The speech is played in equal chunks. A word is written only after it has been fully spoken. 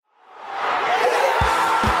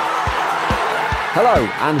Hello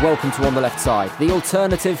and welcome to On the Left Side, the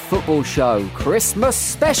alternative football show Christmas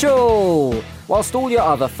special. Whilst all your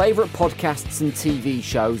other favourite podcasts and TV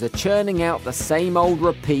shows are churning out the same old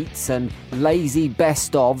repeats and lazy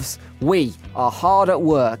best-ofs, we are hard at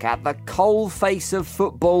work at the coal face of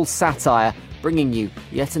football satire, bringing you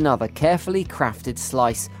yet another carefully crafted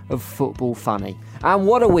slice of football funny. And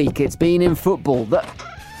what a week it's been in football.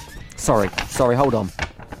 Sorry, hold on.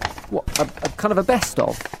 What, a kind of a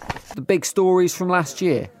best-of? The big stories from last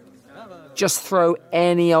year? Just throw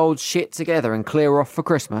any old shit together and clear off for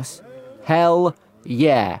Christmas? Hell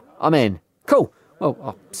yeah, I'm in. Cool. Well,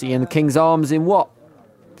 I'll see you in the King's Arms in what?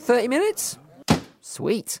 30 minutes?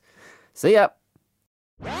 Sweet. See ya.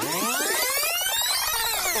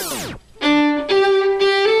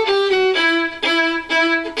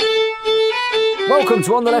 Welcome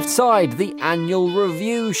to On the Left Side, the annual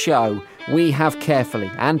review show. We have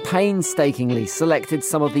carefully and painstakingly selected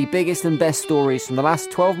some of the biggest and best stories from the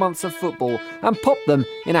last 12 months of football and popped them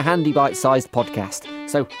in a handy bite-sized podcast.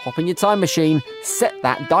 So hop in your time machine, set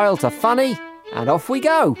that dial to funny, and off we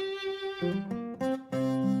go.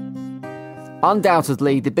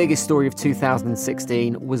 Undoubtedly, the biggest story of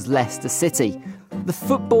 2016 was Leicester City. The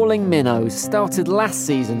footballing minnows started last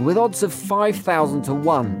season with odds of 5,000 to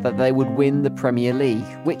 1 that they would win the Premier League,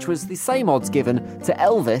 which was the same odds given to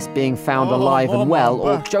Elvis being found alive and well,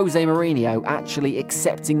 or Jose Mourinho actually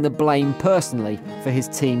accepting the blame personally for his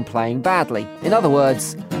team playing badly. In other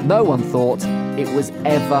words, no one thought it was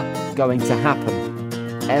ever going to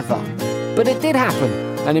happen. Ever. But it did happen,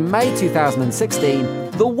 and in May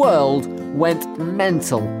 2016, the world went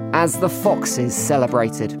mental as the Foxes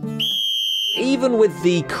celebrated. Even with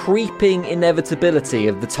the creeping inevitability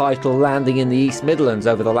of the title landing in the East Midlands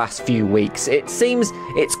over the last few weeks, it seems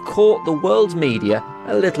it's caught the world's media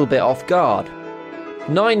a little bit off guard.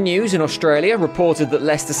 9 News in Australia reported that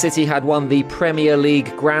Leicester City had won the Premier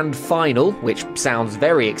League Grand Final, which sounds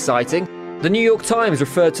very exciting. The New York Times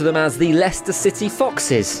referred to them as the Leicester City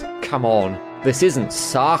Foxes. Come on, this isn't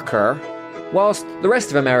soccer. Whilst the rest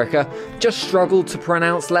of America just struggled to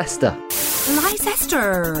pronounce Leicester.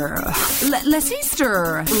 Leicester,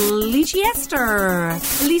 Leicester, Leicester,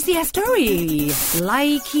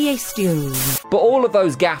 Leicester. But all of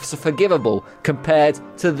those gaffes are forgivable compared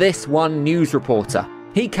to this one news reporter.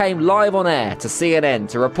 He came live on air to CNN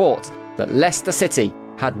to report that Leicester City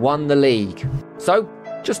had won the league. So,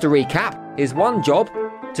 just to recap, his one job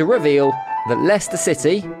to reveal that Leicester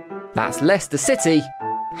City, that's Leicester City,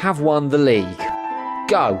 have won the league.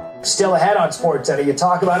 Go. Still ahead on SportsCenter, you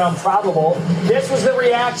talk about improbable. This was the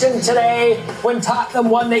reaction today when Tottenham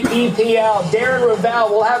won the EPL. Darren Ravel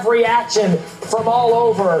will have reaction from all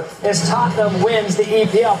over as Tottenham wins the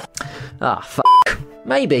EPL.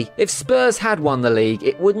 Maybe if Spurs had won the league,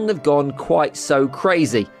 it wouldn't have gone quite so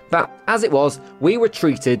crazy. But as it was, we were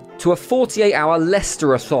treated to a 48-hour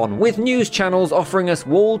Leicester-a-thon with news channels offering us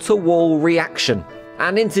wall-to-wall reaction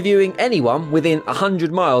and interviewing anyone within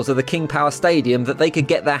 100 miles of the King Power Stadium that they could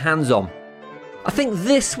get their hands on. I think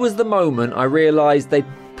this was the moment I realised they'd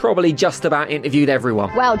probably just about interviewed everyone.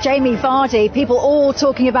 Well, Jamie Vardy, people all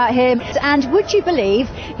talking about him. And would you believe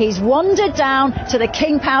he's wandered down to the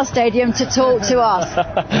King Power Stadium to talk to us?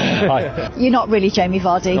 Hi. You're not really Jamie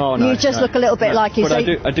Vardy. Oh, no, you just look a little bit like you.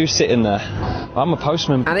 But I do sit in there. I'm a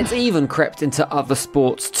postman. And it's even crept into other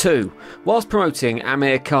sports too. Whilst promoting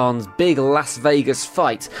Amir Khan's big Las Vegas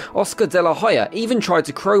fight, Oscar De La Hoya even tried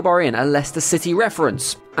to crowbar in a Leicester City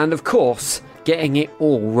reference. And of course, getting it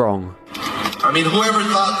all wrong. I mean, whoever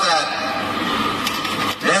thought that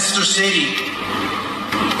Leicester City,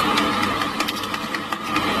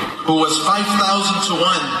 who was 5,000 to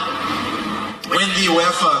 1, win the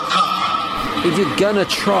UEFA Cup? If you're gonna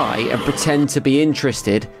try and pretend to be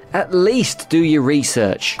interested, at least do your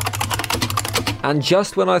research. And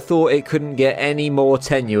just when I thought it couldn't get any more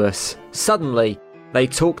tenuous, suddenly they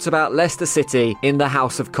talked about Leicester City in the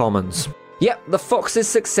House of Commons. Yep, the Foxes'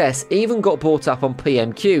 success even got brought up on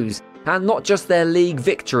PMQs. And not just their league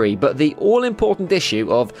victory, but the all-important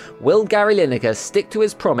issue of will Gary Lineker stick to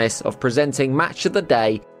his promise of presenting Match of the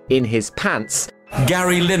Day in his pants?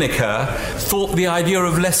 Gary Lineker thought the idea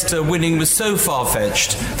of Leicester winning was so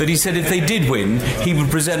far-fetched that he said if they did win, he would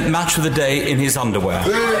present Match of the Day in his underwear.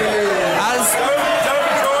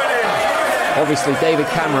 Obviously, David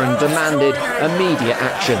Cameron demanded immediate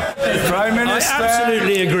action. Prime Minister. I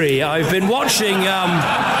absolutely agree. I've been watching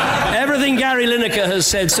everything Gary Lineker has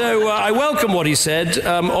said, so I welcome what he said.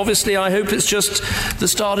 Obviously, I hope it's just the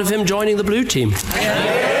start of him joining the blue team.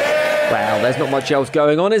 Well, there's not much else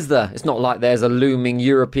going on, is there? It's not like there's a looming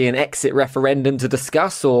European exit referendum to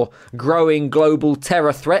discuss, or growing global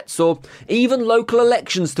terror threats, or even local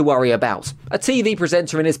elections to worry about. A TV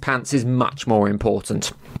presenter in his pants is much more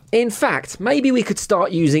important. In fact, maybe we could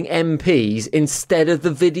start using MPs instead of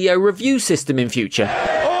the video review system in future.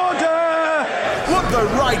 Order! Would the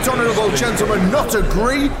right honourable gentleman not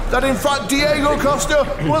agree that in fact Diego Costa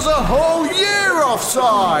was a whole year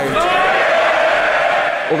offside?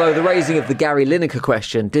 Although the raising of the Gary Lineker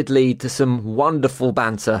question did lead to some wonderful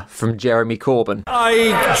banter from Jeremy Corbyn.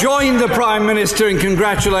 I joined the Prime Minister in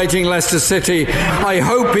congratulating Leicester City. I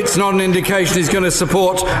hope it's not an indication he's going to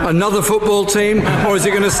support another football team, or is he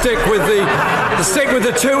going to stick with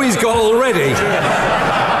the two he's got already?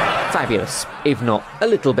 Fabulous, if not a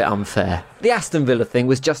little bit unfair. The Aston Villa thing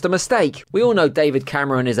was just a mistake. We all know David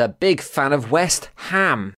Cameron is a big fan of West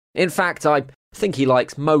Ham. In fact, I think he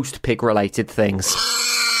likes most pig-related things.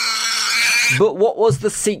 But what was the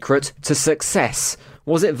secret to success?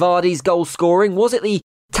 Was it Vardy's goal scoring? Was it the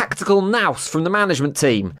tactical nous from the management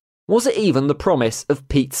team? Was it even the promise of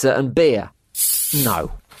pizza and beer?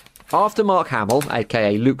 No. After Mark Hamill,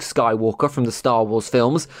 aka Luke Skywalker from the Star Wars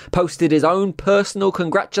films, posted his own personal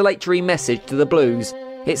congratulatory message to the Blues,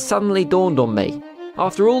 it suddenly dawned on me.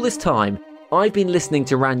 After all this time, I've been listening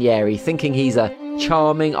to Ranieri thinking he's a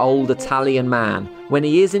charming old Italian man, when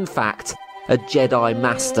he is in fact a Jedi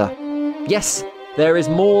Master. Yes, there is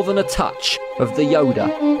more than a touch of the Yoda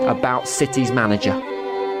about City's manager.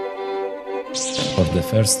 For the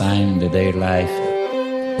first time in their life,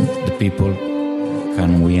 the people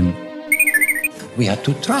can win. We have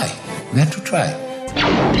to try.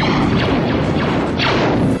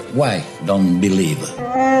 Why don't believe?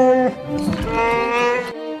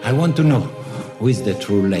 I want to know who is the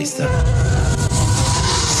true Leicester.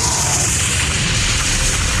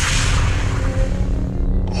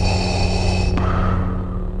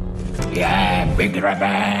 Yeah, big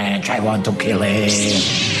revenge. I want to kill him.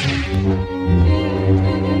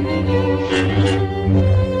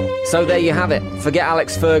 So there you have it. Forget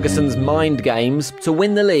Alex Ferguson's mind games. To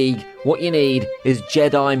win the league, what you need is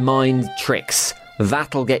Jedi mind tricks.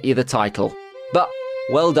 That'll get you the title. But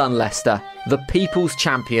well done, Leicester, the people's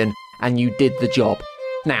champion, and you did the job.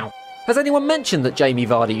 Now, has anyone mentioned that Jamie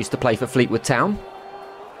Vardy used to play for Fleetwood Town?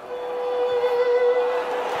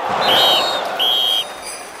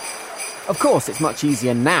 Of course, it's much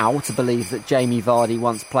easier now to believe that Jamie Vardy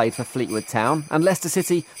once played for Fleetwood Town, and Leicester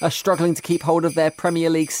City are struggling to keep hold of their Premier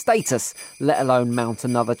League status, let alone mount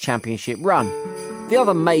another championship run. The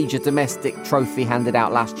other major domestic trophy handed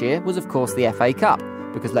out last year was, of course, the FA Cup,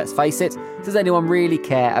 because let's face it, does anyone really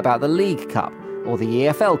care about the League Cup, or the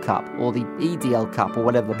EFL Cup, or the EDL Cup, or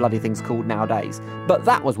whatever the bloody thing's called nowadays? But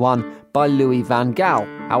that was won by Louis van Gaal.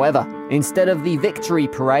 However, instead of the victory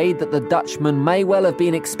parade that the Dutchman may well have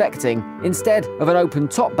been expecting, instead of an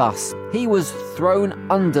open-top bus, he was thrown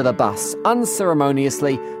under the bus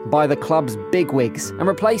unceremoniously by the club's bigwigs and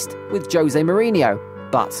replaced with Jose Mourinho.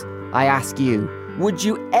 But I ask you, would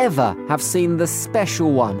you ever have seen the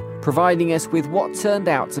special one providing us with what turned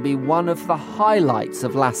out to be one of the highlights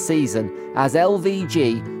of last season, as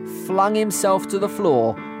LVG flung himself to the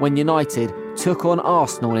floor when United took on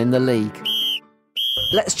Arsenal in the league?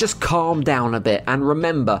 Let's just calm down a bit and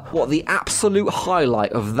remember what the absolute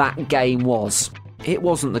highlight of that game was. It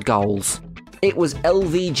wasn't the goals. It was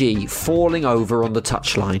LVG falling over on the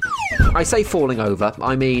touchline. I say falling over,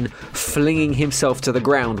 I mean flinging himself to the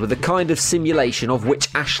ground with the kind of simulation of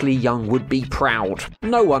which Ashley Young would be proud.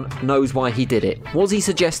 No one knows why he did it. Was he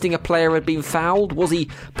suggesting a player had been fouled? Was he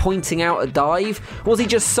pointing out a dive? Was he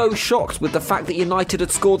just so shocked with the fact that United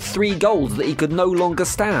had scored 3 goals that he could no longer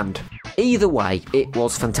stand? Either way, it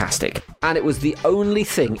was fantastic. And it was the only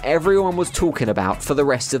thing everyone was talking about for the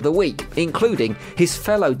rest of the week, including his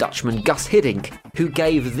fellow Dutchman Gus Hiddink, who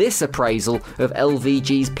gave this appraisal of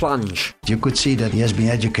LVG's plunge. You could see that he has been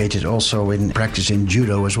educated also in practice in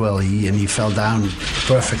judo as well. He fell down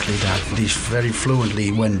perfectly down. He very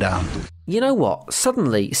fluently went down. You know what?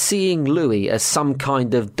 Suddenly, seeing Louis as some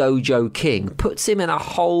kind of dojo king puts him in a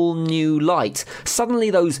whole new light.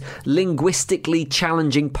 Suddenly those linguistically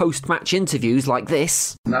challenging post-match interviews like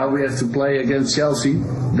this. Now we have to play against Chelsea.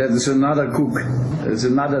 That is another cook. It's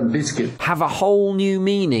another biscuit. Have a whole new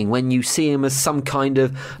meaning when you see him as some kind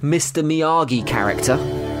of Mr. Miyagi character.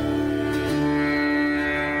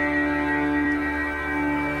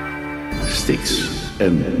 Sticks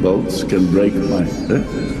and boats can break my...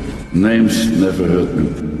 Names never hurt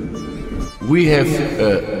me. We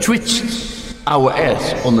have twitched our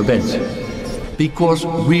ass on the bench because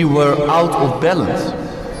we were out of balance.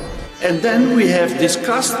 And then we have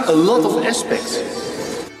discussed a lot of aspects.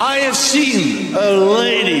 I have seen a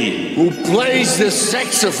lady who plays the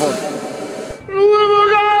saxophone.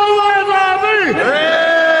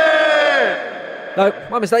 No,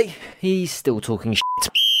 my mistake. He's still talking shit.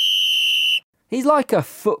 He's like a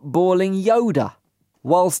footballing Yoda.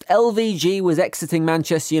 Whilst LVG was exiting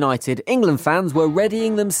Manchester United, England fans were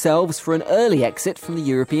readying themselves for an early exit from the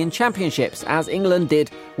European Championships, as England did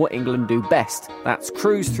what England do best. That's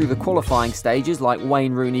cruise through the qualifying stages like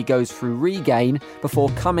Wayne Rooney goes through Regain before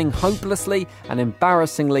coming hopelessly and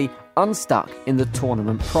embarrassingly unstuck in the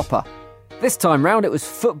tournament proper. This time round it was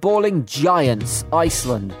footballing giants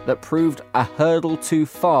Iceland that proved a hurdle too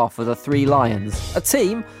far for the Three Lions, a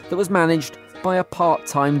team that was managed by a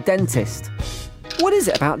part-time dentist. What is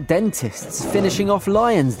it about dentists finishing off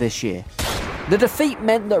Lions this year? The defeat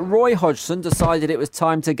meant that Roy Hodgson decided it was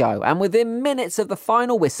time to go, and within minutes of the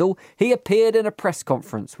final whistle, he appeared in a press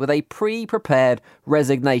conference with a pre-prepared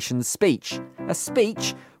resignation speech. A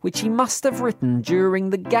speech which he must have written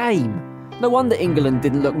during the game. No wonder England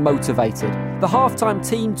didn't look motivated. The half-time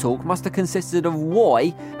team talk must have consisted of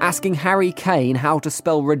Woy asking Harry Kane how to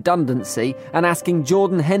spell redundancy and asking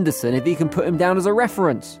Jordan Henderson if he can put him down as a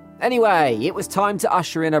reference. Anyway, it was time to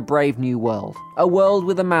usher in a brave new world. A world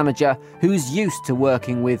with a manager who's used to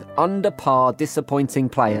working with under-par disappointing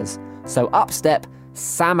players. So up step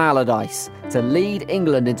Sam Allardyce to lead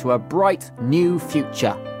England into a bright new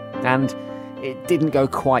future. And it didn't go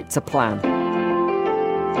quite to plan.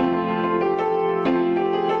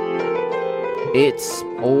 It's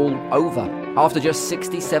all over. After just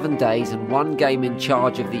 67 days and one game in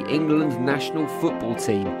charge of the England national football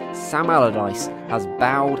team, Sam Allardyce has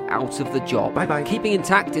bowed out of the job. Bye-bye. Keeping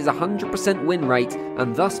intact his 100% win rate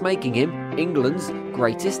and thus making him England's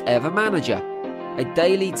greatest ever manager. A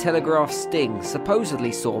Daily Telegraph sting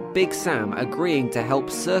supposedly saw Big Sam agreeing to help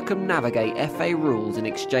circumnavigate FA rules in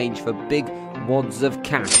exchange for big wads of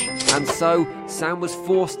cash. And so, Sam was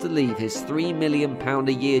forced to leave his £3 million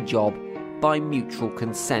a year job by mutual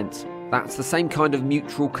consent. That's the same kind of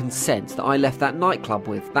mutual consent that I left that nightclub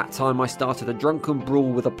with. That time I started a drunken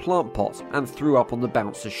brawl with a plant pot and threw up on the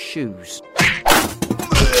bouncer's shoes.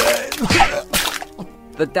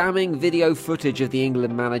 The damning video footage of the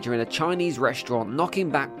England manager in a Chinese restaurant knocking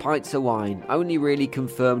back pints of wine only really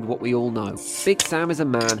confirmed what we all know. Big Sam is a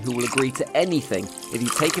man who will agree to anything if you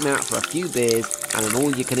take him out for a few beers and an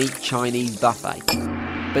all-you-can-eat Chinese buffet.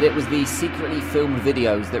 But it was these secretly filmed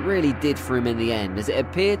videos that really did for him in the end, as it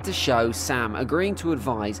appeared to show Sam agreeing to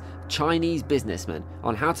advise Chinese businessmen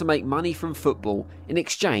on how to make money from football in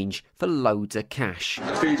exchange for loads of cash.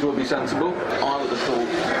 Fees will be sensible. I would have thought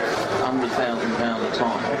 £100,000 a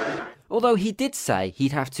time. Although he did say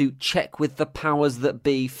he'd have to check with the powers that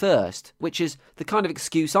be first, which is the kind of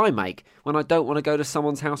excuse I make when I don't want to go to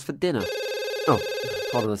someone's house for dinner. Oh,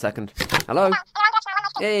 hold on a second. Hello?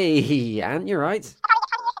 Hey, Ant, you right?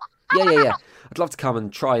 Yeah. I'd love to come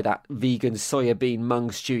and try that vegan soya bean mung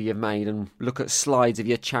stew you've made and look at slides of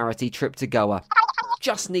your charity trip to Goa.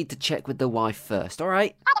 Just need to check with the wife first,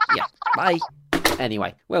 alright? Yeah, bye.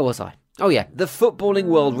 Anyway, where was I? Oh yeah, the footballing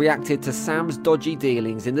world reacted to Sam's dodgy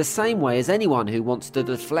dealings in the same way as anyone who wants to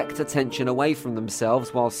deflect attention away from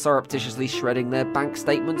themselves while surreptitiously shredding their bank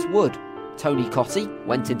statements would. Tony Cottee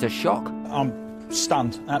went into shock.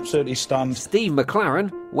 Stunned, absolutely stunned. Steve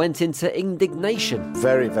McLaren went into indignation.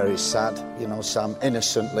 Very, very sad. You know, Sam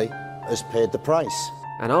innocently has paid the price.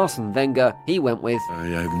 And Arsene Wenger, he went with... I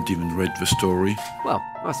haven't even read the story. Well,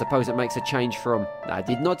 I suppose it makes a change from, I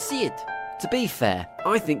did not see it. To be fair,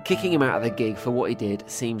 I think kicking him out of the gig for what he did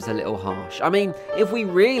seems a little harsh. I mean, if we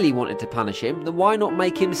really wanted to punish him, then why not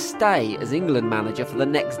make him stay as England manager for the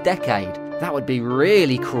next decade? That would be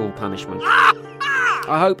really cruel punishment.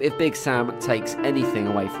 I hope if Big Sam takes anything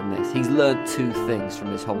away from this, he's learned two things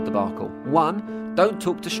from this whole debacle. One, don't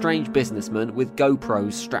talk to strange businessmen with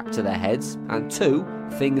GoPros strapped to their heads. And two,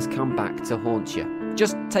 things come back to haunt you.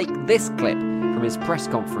 Just take this clip from his press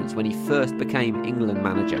conference when he first became England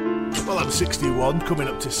manager. Well, I'm 61, coming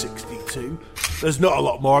up to 62. There's not a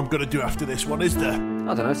lot more I'm going to do after this one, is there?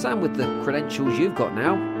 I don't know, Sam, with the credentials you've got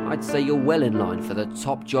now, I'd say you're well in line for the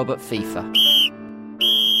top job at FIFA.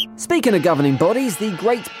 Speaking of governing bodies, the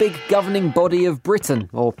great big governing body of Britain,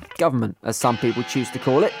 or government as some people choose to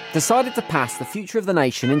call it, decided to pass the future of the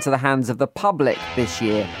nation into the hands of the public this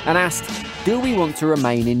year and asked, do we want to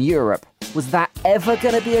remain in Europe? Was that ever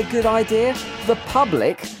going to be a good idea? The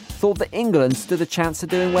public thought that England stood a chance of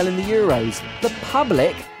doing well in the Euros. The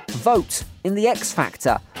public vote in the X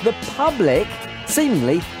Factor. The public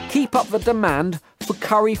seemingly keep up the demand for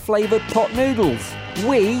curry-flavoured pot noodles.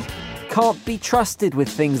 We can't be trusted with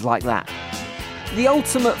things like that. The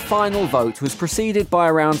ultimate final vote was preceded by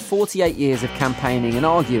around 48 years of campaigning and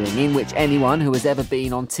arguing, in which anyone who has ever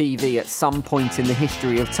been on TV at some point in the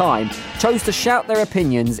history of time chose to shout their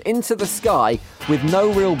opinions into the sky with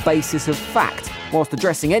no real basis of fact, whilst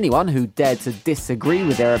addressing anyone who dared to disagree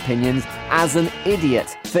with their opinions as an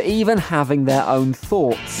idiot for even having their own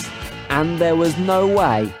thoughts. And there was no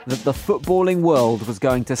way that the footballing world was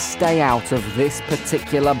going to stay out of this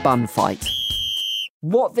particular bun fight.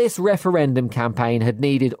 What this referendum campaign had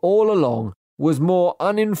needed all along was more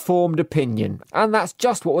uninformed opinion, and that's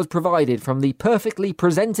just what was provided from the perfectly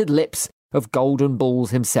presented lips of Golden Balls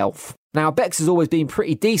himself. Now, Bex has always been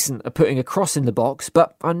pretty decent at putting a cross in the box,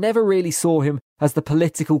 but I never really saw him as the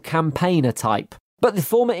political campaigner type. But the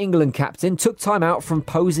former England captain took time out from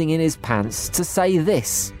posing in his pants to say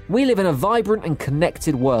this: "We live in a vibrant and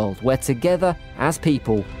connected world where together, as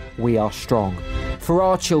people, we are strong. For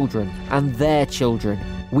our children and their children,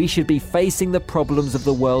 we should be facing the problems of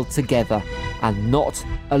the world together and not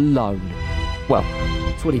alone." Well,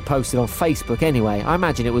 that's what he posted on Facebook anyway. I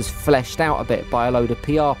imagine it was fleshed out a bit by a load of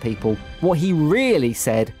PR people. What he really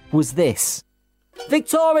said was this: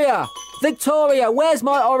 "Victoria! Victoria, where's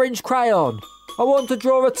my orange crayon? I want to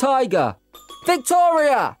draw a tiger.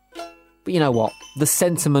 Victoria!" But you know what? The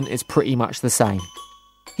sentiment is pretty much the same.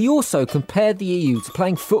 He also compared the EU to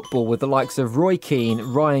playing football with the likes of Roy Keane,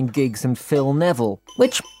 Ryan Giggs and Phil Neville,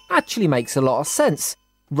 which actually makes a lot of sense.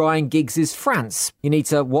 Ryan Giggs is France. You need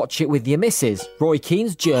to watch it with your missus. Roy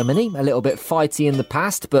Keane's Germany, a little bit fighty in the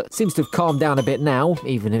past, but seems to have calmed down a bit now,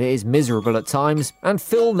 even if it is miserable at times. And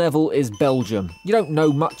Phil Neville is Belgium. You don't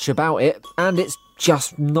know much about it, and it's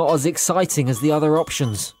just not as exciting as the other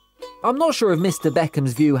options. I'm not sure if Mr.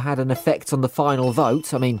 Beckham's view had an effect on the final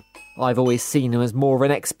vote. I mean, I've always seen him as more of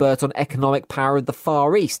an expert on economic power of the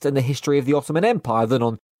Far East and the history of the Ottoman Empire than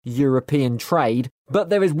on European trade. But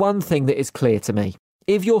there is one thing that is clear to me.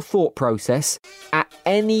 If your thought process at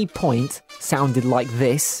any point sounded like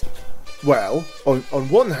this... Well, on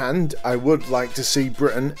one hand, I would like to see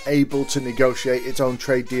Britain able to negotiate its own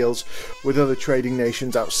trade deals with other trading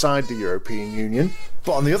nations outside the European Union.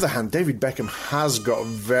 But on the other hand, David Beckham has got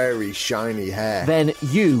very shiny hair. Then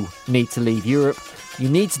you need to leave Europe. You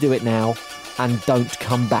need to do it now, and don't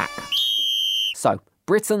come back. So,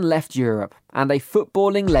 Britain left Europe, and a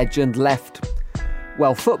footballing legend left,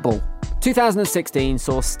 well, football. 2016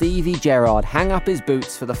 saw Stevie Gerrard hang up his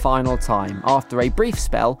boots for the final time after a brief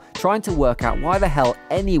spell trying to work out why the hell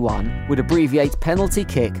anyone would abbreviate penalty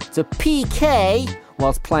kick to PK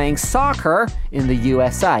whilst playing soccer in the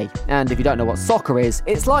USA. And if you don't know what soccer is,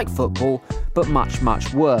 it's like football, but much,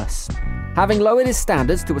 much worse. Having lowered his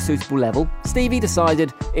standards to a suitable level, Stevie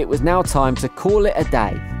decided it was now time to call it a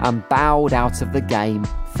day and bowed out of the game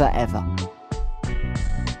forever.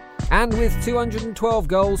 And with 212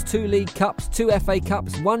 goals, 2 League Cups, 2 FA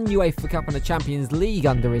Cups, 1 UEFA Cup and a Champions League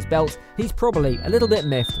under his belt, he's probably a little bit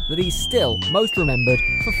miffed that he's still most remembered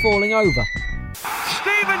for falling over.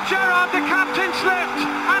 Steven Gerrard, the captain, slipped,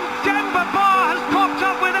 and Demba Ba has popped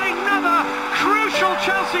up with another crucial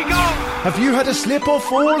Chelsea goal. Have you had a slip or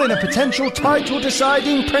fall in a potential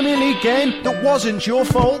title-deciding Premier League game that wasn't your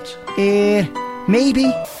fault? Maybe.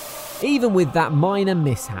 Even with that minor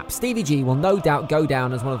mishap, Stevie G will no doubt go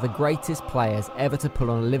down as one of the greatest players ever to pull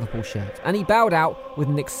on a Liverpool shirt. And he bowed out with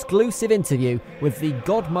an exclusive interview with the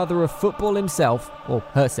godmother of football himself, or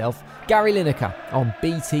herself, Gary Lineker, on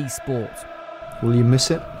BT Sport. Will you miss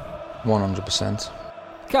it? 100%.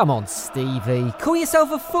 Come on, Stevie. Call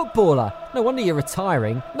yourself a footballer. No wonder you're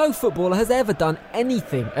retiring. No footballer has ever done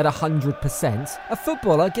anything at 100%. A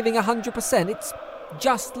footballer giving 100%, it's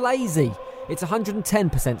just lazy. It's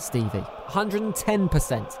 110%, Stevie.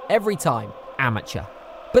 110%. Every time. Amateur.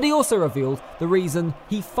 But he also revealed the reason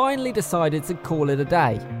he finally decided to call it a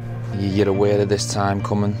day. You're aware of this time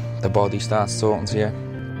coming. The body starts talking to you.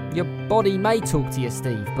 Your body may talk to you,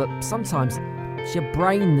 Steve, but sometimes it's your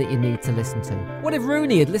brain that you need to listen to. What if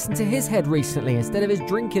Rooney had listened to his head recently instead of his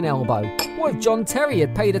drinking elbow? What if John Terry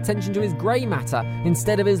had paid attention to his grey matter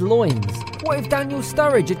instead of his loins? What if Daniel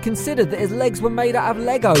Sturridge had considered that his legs were made out of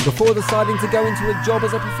Lego before deciding to go into a job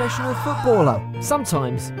as a professional footballer?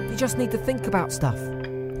 Sometimes you just need to think about stuff.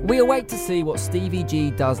 We await to see what Stevie G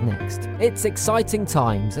does next. It's exciting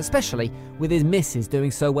times, especially with his missus doing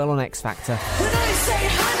so well on X Factor. When I say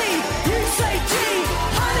honey, you say G,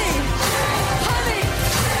 honey.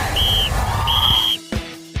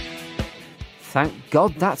 Thank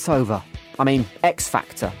God that's over. I mean, X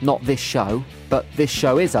Factor, not this show, but this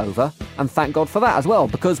show is over, and thank God for that as well,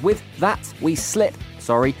 because with that we slip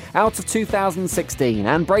out of 2016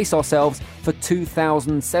 and brace ourselves for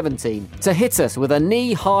 2017 to hit us with a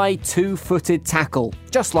knee-high, 2-footed tackle,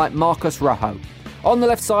 just like Marcus Rojo. On the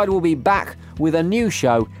Left Side will be back with a new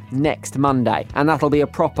show next Monday, and that'll be a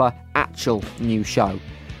proper, actual new show.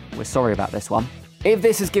 We're sorry about this one. If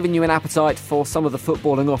this has given you an appetite for some of the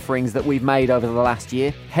footballing offerings that we've made over the last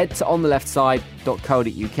year, head to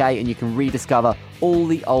ontheleftside.co.uk and you can rediscover all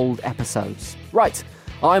the old episodes. Right,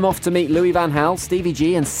 I'm off to meet Louis van Gaal, Stevie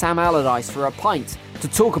G and Sam Allardyce for a pint to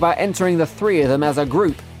talk about entering the three of them as a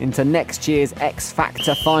group into next year's X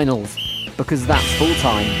Factor finals, because that's full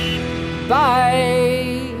time.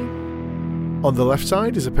 Bye! On the Left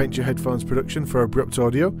Side is a Paint Your Headphones production for Abrupt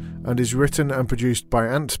Audio and is written and produced by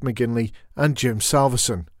Ant McGinley and Jim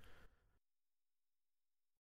Salverson.